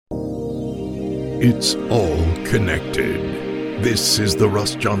It's all connected. This is the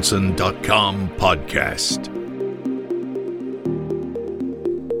RussJohnson.com podcast.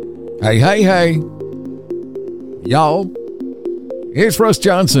 Hey. Y'all, it's Russ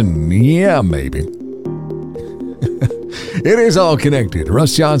Johnson. Yeah, maybe. It is all connected.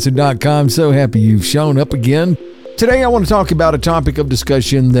 RussJohnson.com. So happy you've shown up again. Today I want to talk about a topic of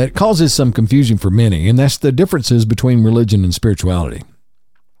discussion that causes some confusion for many, and that's the differences between religion and spirituality.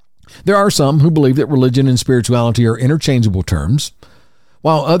 There are some who believe that religion and spirituality are interchangeable terms,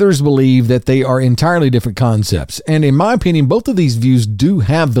 while others believe that they are entirely different concepts. And in my opinion, both of these views do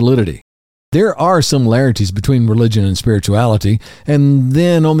have validity. There are similarities between religion and spirituality, and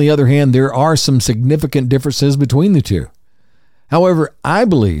then on the other hand, there are some significant differences between the two. However, I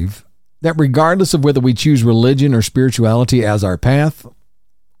believe that regardless of whether we choose religion or spirituality as our path,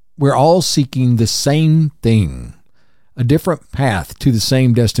 we're all seeking the same thing. A different path to the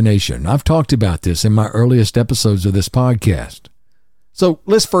same destination. I've talked about this in my earliest episodes of this podcast. So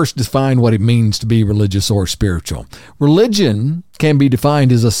let's first define what it means to be religious or spiritual. Religion can be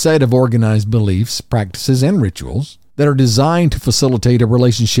defined as a set of organized beliefs, practices, and rituals that are designed to facilitate a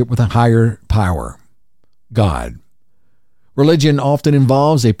relationship with a higher power, God. Religion often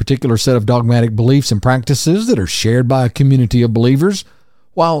involves a particular set of dogmatic beliefs and practices that are shared by a community of believers,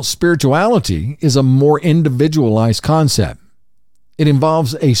 while spirituality is a more individualized concept. It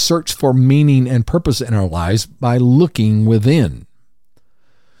involves a search for meaning and purpose in our lives by looking within.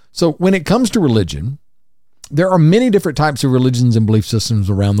 So when it comes to religion, there are many different types of religions and belief systems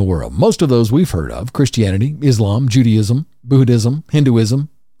around the world. Most of those we've heard of: Christianity, Islam, Judaism, Buddhism, Hinduism,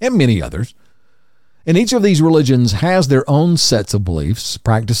 and many others. And each of these religions has their own sets of beliefs,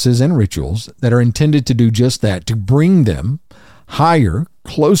 practices, and rituals that are intended to do just that, to bring them higher,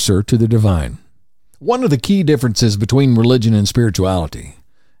 closer to the divine. One of the key differences between religion and spirituality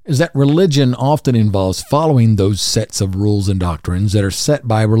is that religion often involves following those sets of rules and doctrines that are set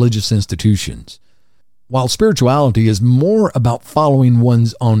by religious institutions, while spirituality is more about following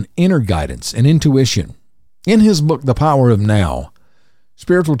one's own inner guidance and intuition. In his book, The Power of Now,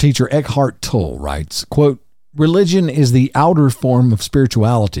 spiritual teacher Eckhart Tolle writes, quote, "Religion is the outer form of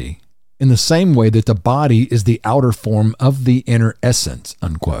spirituality in the same way that the body is the outer form of the inner essence,"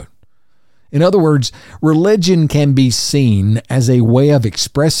 unquote. In other words, religion can be seen as a way of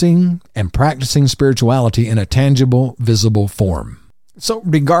expressing and practicing spirituality in a tangible, visible form. So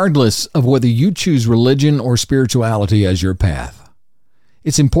regardless of whether you choose religion or spirituality as your path,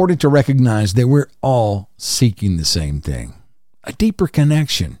 it's important to recognize that we're all seeking the same thing: a deeper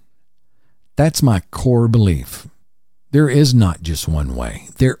connection. That's my core belief. There is not just one way.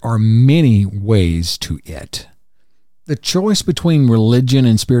 There are many ways to it. The choice between religion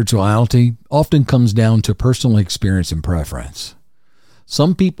and spirituality often comes down to personal experience and preference.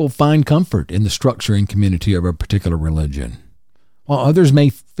 Some people find comfort in the structure and community of a particular religion, while others may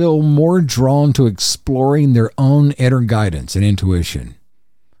feel more drawn to exploring their own inner guidance and intuition.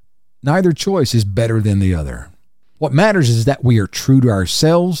 Neither choice is better than the other. What matters is that we are true to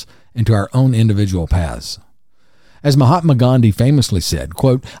ourselves and to our own individual paths. As Mahatma Gandhi famously said,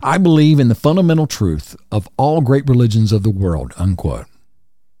 quote, "I believe in the fundamental truth of all great religions of the world," unquote.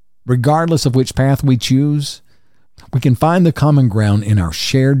 Regardless of which path we choose, we can find the common ground in our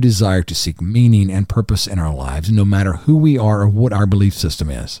shared desire to seek meaning and purpose in our lives, no matter who we are or what our belief system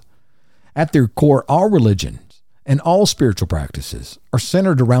is. At their core, all religions and all spiritual practices are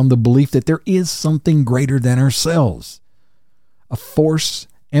centered around the belief that there is something greater than ourselves, a force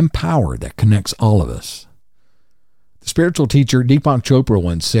and power that connects all of us. The spiritual teacher Deepak Chopra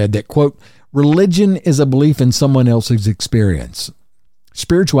once said that, quote, "Religion is a belief in someone else's experience.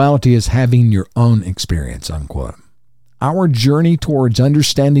 Spirituality is having your own experience," unquote. Our journey towards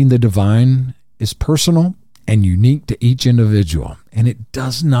understanding the divine is personal and unique to each individual, and it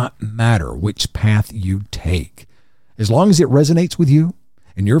does not matter which path you take. As long as it resonates with you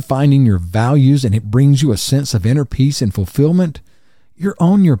and you're finding your values and it brings you a sense of inner peace and fulfillment, you're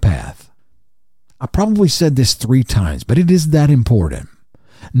on your path. I probably said this 3 times, but it is that important.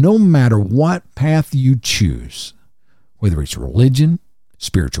 No matter what path you choose, whether it's religion,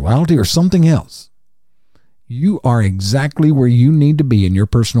 spirituality, or something else, you are exactly where you need to be in your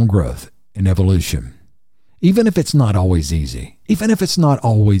personal growth and evolution. Even if it's not always easy, even if it's not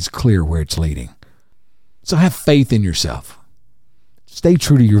always clear where it's leading. So have faith in yourself. Stay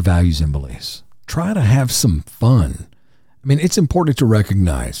true to your values and beliefs. Try to have some fun. I mean, it's important to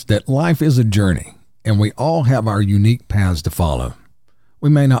recognize that life is a journey, and we all have our unique paths to follow.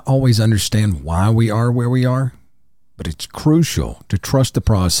 We may not always understand why we are where we are, but it's crucial to trust the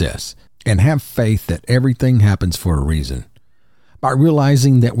process and have faith that everything happens for a reason. By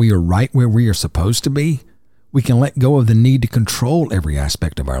realizing that we are right where we are supposed to be, we can let go of the need to control every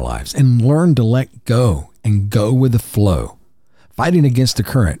aspect of our lives and learn to let go and go with the flow. Fighting against the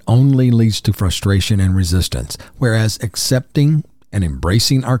current only leads to frustration and resistance, whereas accepting and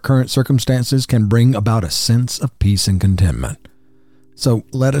embracing our current circumstances can bring about a sense of peace and contentment. So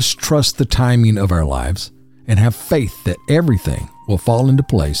let us trust the timing of our lives and have faith that everything will fall into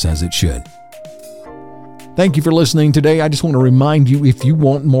place as it should. Thank you for listening today. I just want to remind you, if you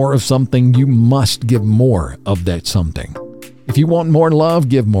want more of something, you must give more of that something. If you want more love,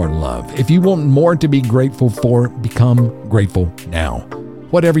 give more love. If you want more to be grateful for, become grateful now.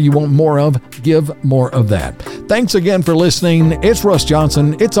 Whatever you want more of, give more of that. Thanks again for listening. It's Russ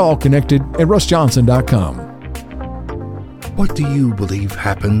Johnson. It's all connected at russjohnson.com. What do you believe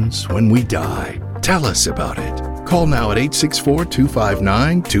happens when we die? Tell us about it. Call now at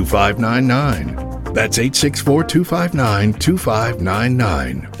 864-259-2599. That's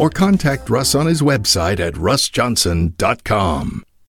 864-259-2599. Or contact Russ on his website at russjohnson.com.